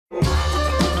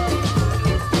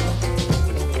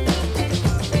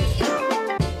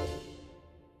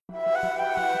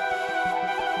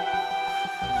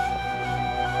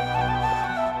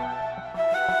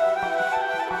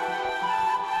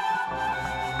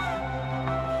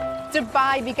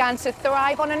Dubai began to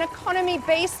thrive on an economy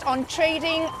based on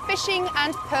trading, fishing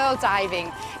and pearl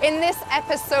diving. In this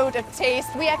episode of Taste,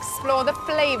 we explore the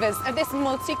flavours of this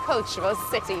multicultural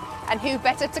city. And who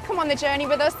better to come on the journey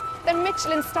with us than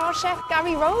Michelin star chef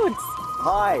Gary Rhodes.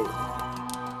 Hi.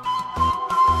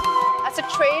 As a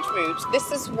trade route,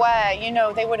 this is where, you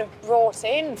know, they would have brought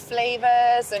in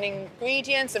flavours and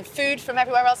ingredients and food from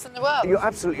everywhere else in the world. You're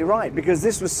absolutely right, because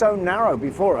this was so narrow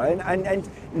before, and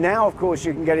now, of course,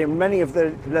 you can get in many of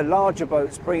the larger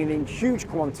boats bringing in huge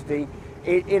quantity.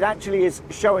 It actually is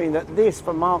showing that this,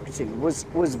 for marketing, was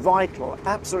vital,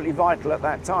 absolutely vital at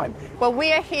that time. Well,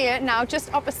 we are here now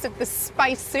just opposite the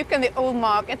Spice Souk and the Old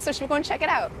Market, so should we go and check it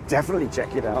out? Definitely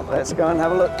check it out. Let's go and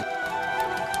have a look.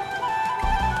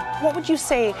 What would you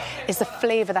say is the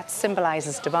flavour that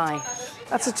symbolises Dubai?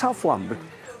 That's a tough one,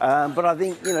 but I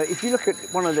think, you know, if you look at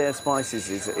one of their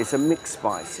spices, it's a mixed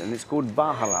spice, and it's called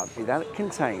baharat. That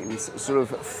contains sort of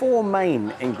 4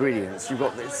 main ingredients. You've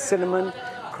got the cinnamon,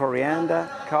 coriander,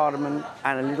 cardamom,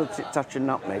 and a little touch of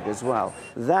nutmeg as well.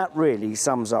 That really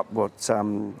sums up what,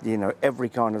 you know, every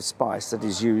kind of spice that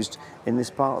is used in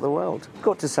this part of the world.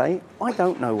 Got to say, I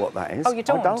don't know what that is. Oh, you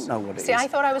don't? I don't know what it is. See, I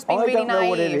thought I was being really naive. I don't know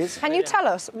what it is. Can you tell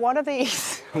us, what are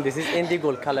these? This is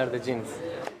indigo color, the jeans.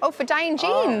 Oh, for dyeing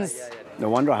jeans? Yeah. No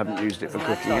wonder I haven't used it for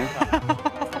cooking.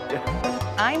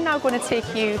 I'm now going to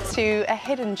take you to a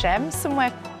hidden gem,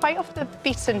 somewhere quite off the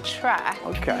beaten track.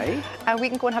 Okay. And we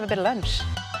can go and have a bit of lunch.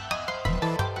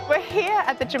 We're here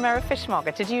at the Jumeirah Fish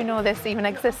Market. Did you know this even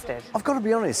existed? I've got to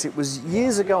be honest, it was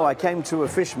years ago I came to a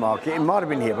fish market. It might have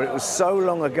been here, but it was so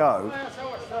long ago.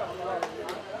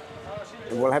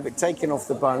 We'll have it taken off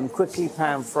the bone, quickly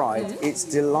pan-fried. It's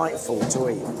delightful to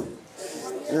eat.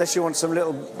 Unless you want some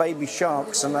little baby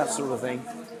sharks and that sort of thing.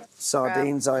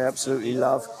 Sardines I absolutely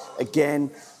love. Again,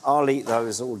 I'll eat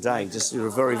those all day, just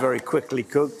very, very quickly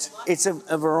cooked. It's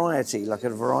a variety, like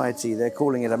a variety. They're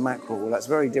calling it a mackerel. That's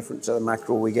very different to the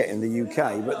mackerel we get in the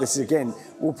UK, but this, again,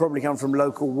 will probably come from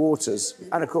local waters.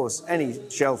 And, of course, any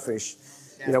shellfish.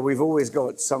 You know, we've always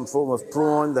got some form of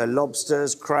prawn, the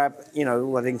lobsters, crab, you know,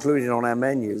 what included on our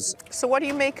menus. So what do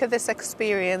you make of this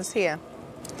experience here?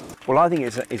 Well, I think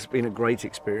it's been a great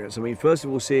experience. I mean, first of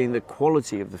all, seeing the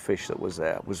quality of the fish that was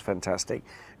there was fantastic.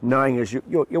 Knowing as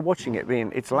you're watching it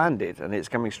being, it's landed and it's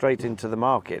coming straight into the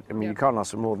market. I mean, you can't ask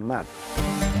for more than that.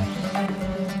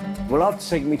 Well, after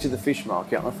taking me to the fish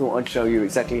market, I thought I'd show you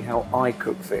exactly how I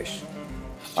cook fish.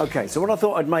 Okay, so what I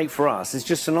thought I'd make for us is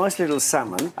just a nice little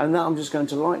salmon, and that I'm just going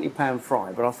to lightly pan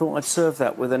fry, but I thought I'd serve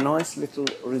that with a nice little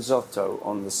risotto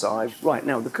on the side. Right,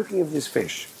 now, the cooking of this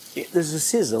fish. There's a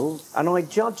sizzle, and I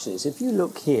judge this. If you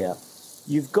look here,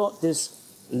 you've got this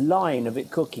line of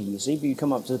it cooking, you see, but you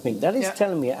come up to the pink. That is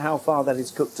telling me how far that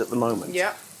is cooked at the moment.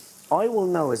 Yeah. I will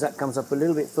know as that comes up a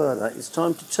little bit further, it's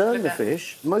time to turn the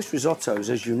fish. Most risottos,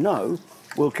 as you know,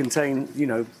 will contain, you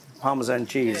know, Parmesan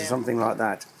cheese or something like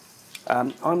that.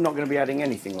 I'm not going to be adding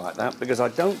anything like that because I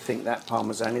don't think that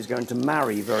Parmesan is going to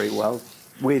marry very well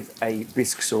with a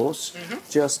bisque sauce.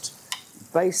 Just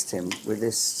baste him with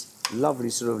this lovely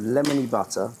sort of lemony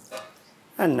butter,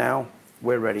 and now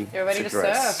we're ready. You're ready to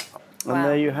serve. And Wow.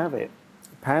 there you have it,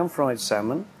 pan-fried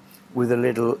salmon with a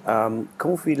little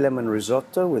confit lemon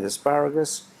risotto with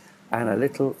asparagus and a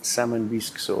little salmon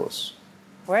bisque sauce.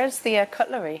 Where's the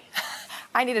cutlery?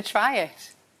 I need to try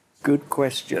it. Good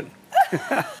question.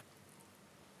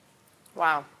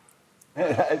 Wow.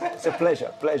 It's a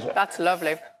pleasure. That's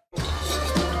lovely.